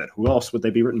their benefit. Who else would they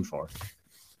be written for?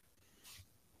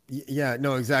 Yeah,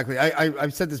 no, exactly.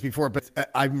 I've said this before, but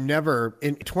I've never,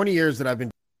 in 20 years that I've been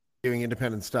doing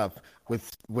independent stuff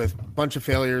with a bunch of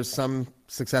failures, some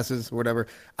successes, whatever,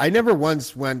 I never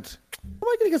once went, am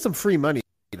I going to get some free money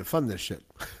to fund this shit?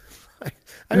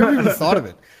 I never even thought of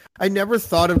it. I never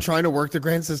thought of trying to work the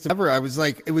grant system ever. I was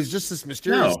like, it was just this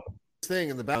mysterious thing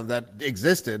in the background that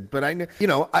existed, but I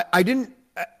didn't,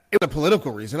 it was a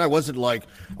political reason. I wasn't like,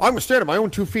 I'm going to stand on my own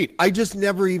 2 feet. I just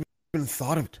never even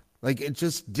thought of it. Like, it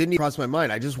just didn't cross my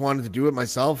mind. I just wanted to do it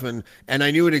myself, and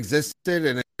I knew it existed,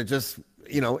 and it just,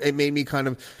 it made me kind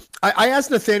of. I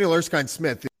asked Nathaniel Erskine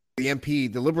Smith, the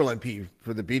MP, the Liberal MP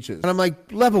for the beaches, and I'm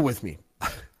like, level with me.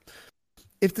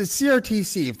 If the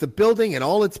CRTC, if the building and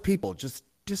all its people just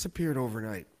disappeared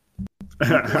overnight,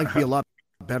 it'd like be a lot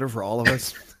better for all of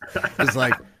us. It's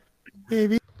like,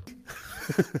 maybe.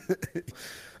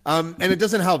 And it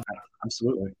doesn't help.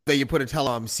 Absolutely. That you put a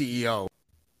Telecom CEO,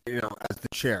 as the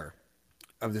chair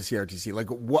of the CRTC. Like,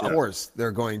 what course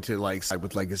they're going to side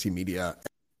with legacy media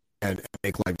and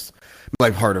make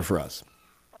life harder for us.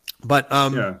 But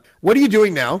what are you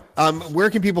doing now? Where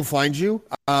can people find you?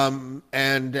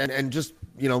 And just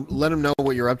let them know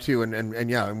what you're up to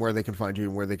and where they can find you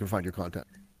and where they can find your content.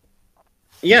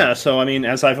 Yeah, so I mean,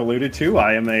 as I've alluded to,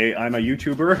 I'm a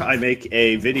YouTuber. I make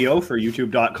a video for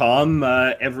YouTube.com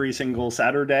every single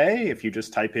Saturday. If you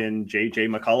just type in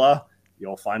JJ McCullough,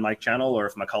 you'll find my channel. Or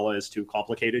if McCullough is too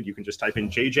complicated, you can just type in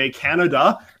JJ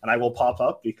Canada, and I will pop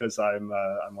up because I'm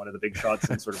one of the big shots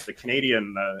in sort of the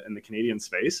Canadian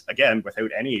space. Again, without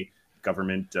any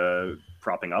government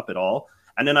propping up at all.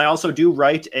 And then I also do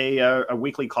write a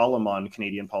weekly column on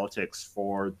Canadian politics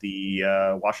for the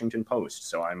Washington Post.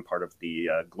 So I'm part of the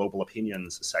Global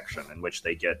Opinions section, in which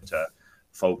they get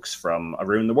folks from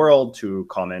around the world to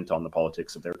comment on the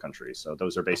politics of their country. So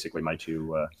those are basically my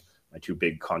two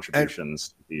big contributions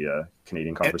to the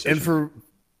Canadian conversation.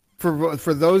 And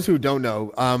for those who don't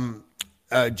know,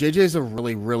 JJ is a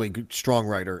really, really good, strong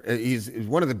writer. He's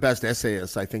one of the best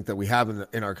essayists I think that we have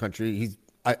in our country.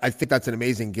 I think that's an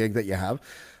amazing gig that you have.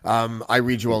 I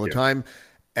read you all the time.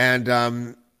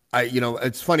 And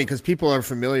it's funny because people are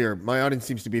familiar. My audience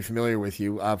seems to be familiar with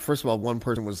you. First of all, one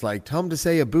person was like, tell him to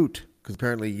say a boot, because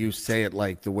apparently you say it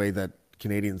like the way that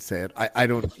Canadians say it. I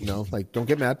don't, don't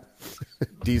get mad.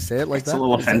 Do you say it like that? It's a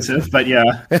little offensive, but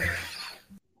yeah.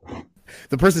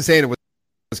 The person saying it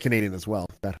was Canadian as well.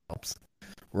 That helps.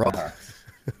 Rob,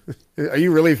 are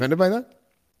you really offended by that?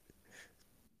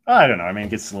 I don't know. I mean,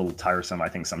 it gets a little tiresome, I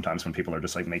think, sometimes when people are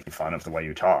just making fun of the way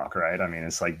you talk, right? I mean,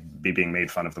 it's like being made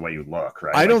fun of the way you look,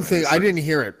 right? I didn't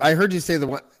hear it. I heard you say the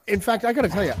one. In fact, I got to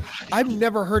tell you, I've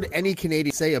never heard any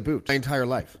Canadian say a boot my entire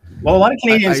life. Well, a lot of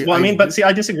Canadians, but see,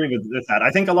 I disagree with that. I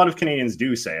think a lot of Canadians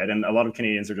do say it, and a lot of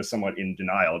Canadians are just somewhat in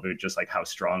denial about just how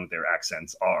strong their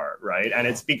accents are, right? And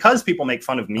it's because people make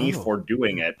fun of me for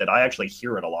doing it that I actually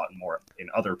hear it a lot more in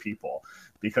other people,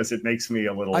 because it makes me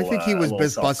a little. I think he was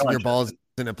busting your balls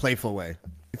in a playful way.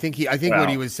 I think what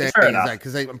he was saying is that,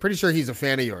 because I'm pretty sure he's a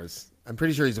fan of yours. And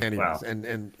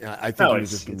I think he was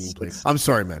just being played. I'm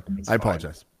sorry, man. I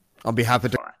apologize. On behalf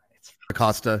of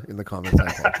Acosta in the comments, I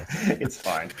apologize. It's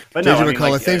fine. But no, JJ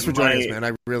McCullough, thanks for joining us, man.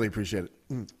 I really appreciate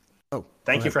it.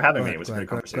 Thank you for having me. It was a great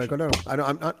conversation. No,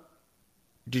 I'm not.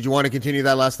 Did you want to continue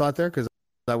that last thought there? Because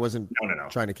I wasn't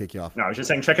trying to kick you off. No, I was just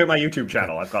saying, check out my YouTube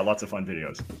channel. I've got lots of fun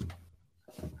videos.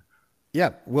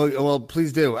 Yeah, well,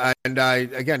 please do. And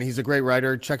again, he's a great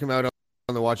writer. Check him out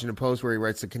on the Washington Post, where he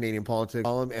writes the Canadian politics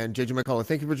column. And JJ McCullough,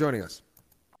 thank you for joining us.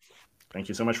 Thank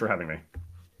you so much for having me.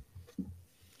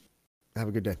 Have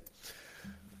a good day.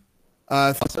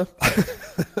 Thassa,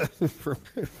 for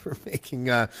making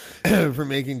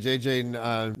JJ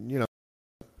a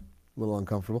little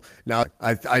uncomfortable. Now,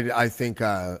 I think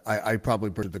I probably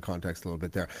butchered the context a little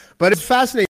bit there, but it's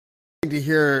fascinating to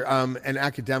hear an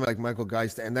academic like Michael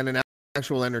Geist and then an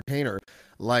actual entertainer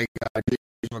like JJ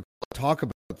McCullough talk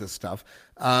about this stuff,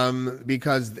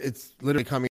 because it's literally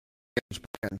coming.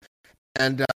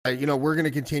 And, we're going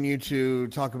to continue to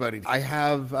talk about it. I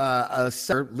have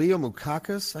Leo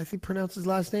Mukakis, I think pronounced his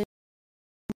last name,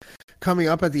 coming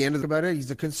up at the end of about it.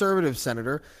 He's a conservative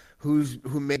senator who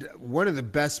made one of the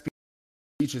best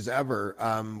speeches ever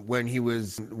when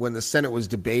the Senate was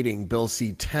debating Bill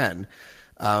C-10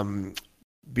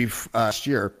 last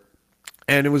year.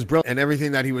 And it was brilliant. And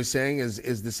everything that he was saying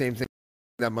is the same thing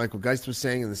that Michael Geist was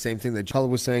saying and the same thing that Charlie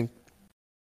was saying.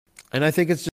 And I think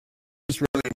it's just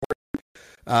really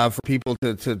important for people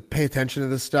to pay attention to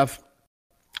this stuff.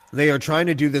 They are trying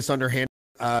to do this underhand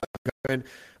government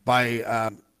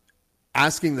by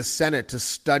asking the Senate to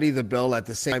study the bill at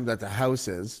the same time that the House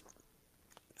is,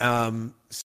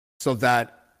 so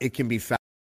that it can be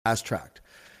fast-tracked.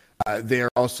 They are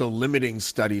also limiting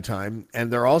study time,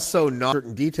 and they're also not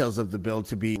certain details of the bill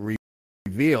to be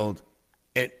revealed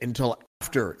until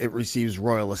after it receives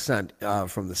royal assent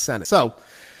from the Senate. So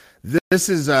this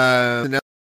is another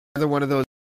one of those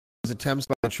attempts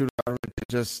by the Trudeau government to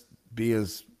just be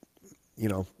as,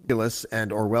 ridiculous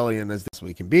and Orwellian as this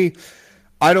we can be.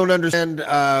 I don't understand,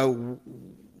 the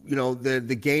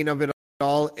gain of it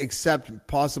all, except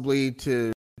possibly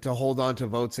to hold on to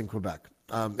votes in Quebec.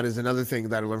 That is another thing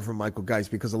that I learned from Michael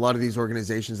Geist, because a lot of these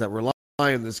organizations that rely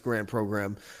on this grant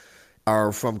program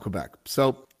are from Quebec.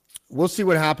 So we'll see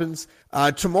what happens.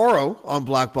 Tomorrow on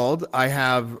Blackballed, I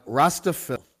have Rasta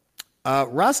Phil.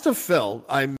 Rasta Phil,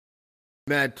 I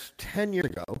met 10 years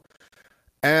ago,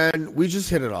 and we just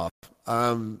hit it off.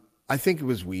 I think it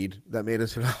was weed that made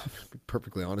us hit off, to be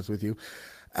perfectly honest with you.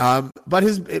 And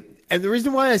the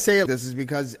reason why I say this is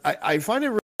because I find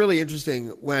it really interesting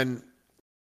when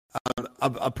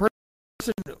a person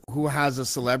who has a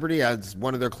celebrity as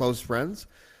one of their close friends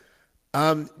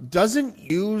doesn't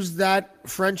use that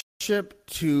friendship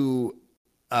to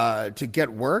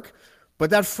get work,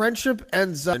 but that friendship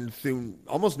ends up through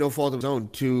almost no fault of his own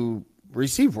to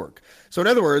receive work. So in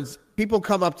other words, people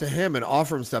come up to him and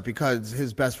offer him stuff because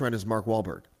his best friend is Mark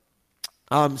Wahlberg.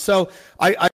 So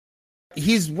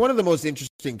he's one of the most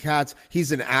interesting cats.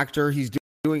 He's an actor. He's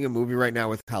doing a movie right now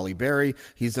with Halle Berry.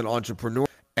 He's an entrepreneur,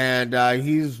 and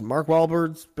he's Mark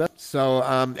Wahlberg's best. So,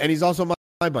 and he's also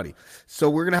my buddy. So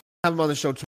we're gonna have him on the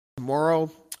show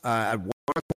tomorrow at 1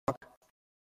 o'clock.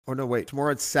 Oh no, wait,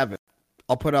 tomorrow at 7.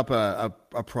 I'll put up a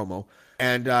promo,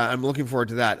 and I'm looking forward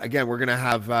to that. Again, we're gonna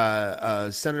have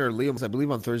Senator Liam, I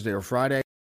believe, on Thursday or Friday,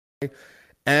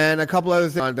 and a couple other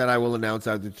things that I will announce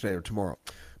either today or tomorrow.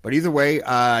 But either way,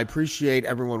 I appreciate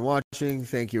everyone watching.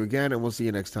 Thank you again, and we'll see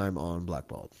you next time on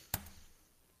Blackballed.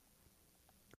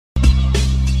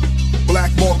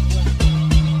 Blackball.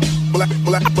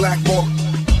 Blackball. Blackball.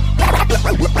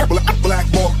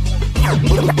 Blackball.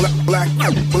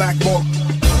 Blackball. Blackball.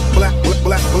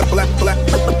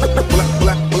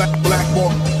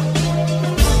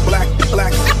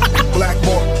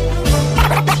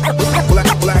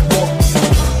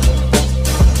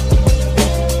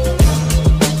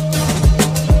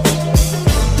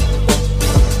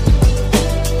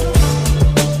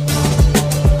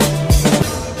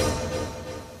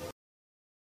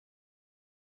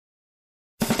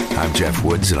 I'm Jeff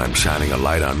Woods, and I'm shining a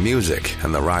light on music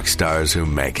and the rock stars who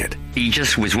make it. He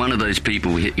just was one of those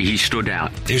people, he stood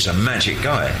out. He was a magic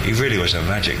guy. He really was a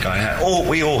magic guy.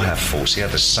 We all have faults. He had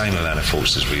the same amount of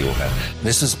faults as we all have.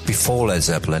 This was before Led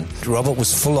Zeppelin. Robert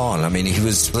was full on. I mean, he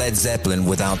was Led Zeppelin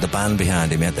without the band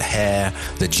behind him. He had the hair,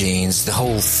 the jeans, the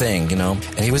whole thing,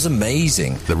 and he was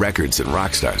amazing. The Records and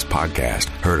Rockstars podcast,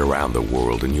 heard around the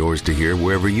world and yours to hear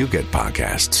wherever you get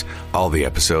podcasts. All the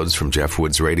episodes from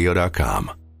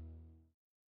JeffWoodsRadio.com.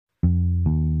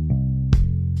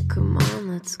 Come on,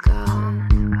 let's go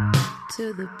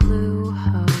to the Blue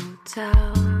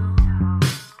Hotel.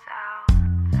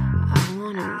 I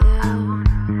wanna live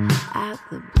at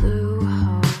the Blue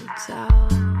Hotel.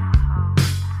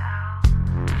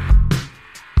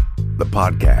 The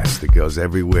podcast that goes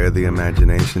everywhere the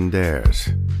imagination dares.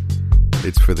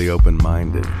 It's for the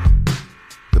open-minded,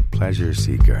 the pleasure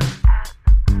seeker.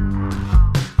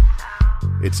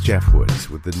 It's Jeff Woods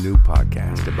with the new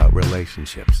podcast about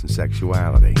relationships and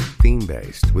sexuality,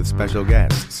 theme-based with special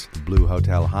guests, the Blue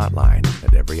Hotel Hotline,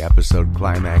 and every episode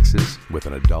climaxes with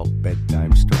an adult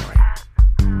bedtime story.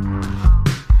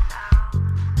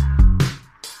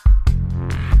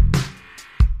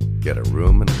 Get a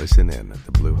room and listen in at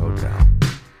the Blue Hotel.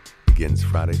 Begins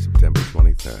Friday, September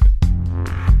 23rd.